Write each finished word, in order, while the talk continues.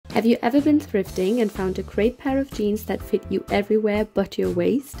Have you ever been thrifting and found a great pair of jeans that fit you everywhere but your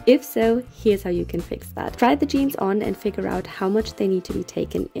waist? If so, here's how you can fix that. Try the jeans on and figure out how much they need to be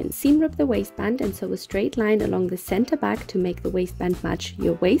taken in. Seam rip the waistband and sew a straight line along the center back to make the waistband match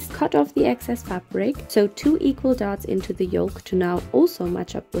your waist. Cut off the excess fabric, sew 2 equal darts into the yoke to now also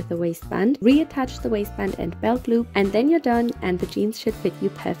match up with the waistband. Reattach the waistband and belt loop, and then you're done and the jeans should fit you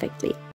perfectly.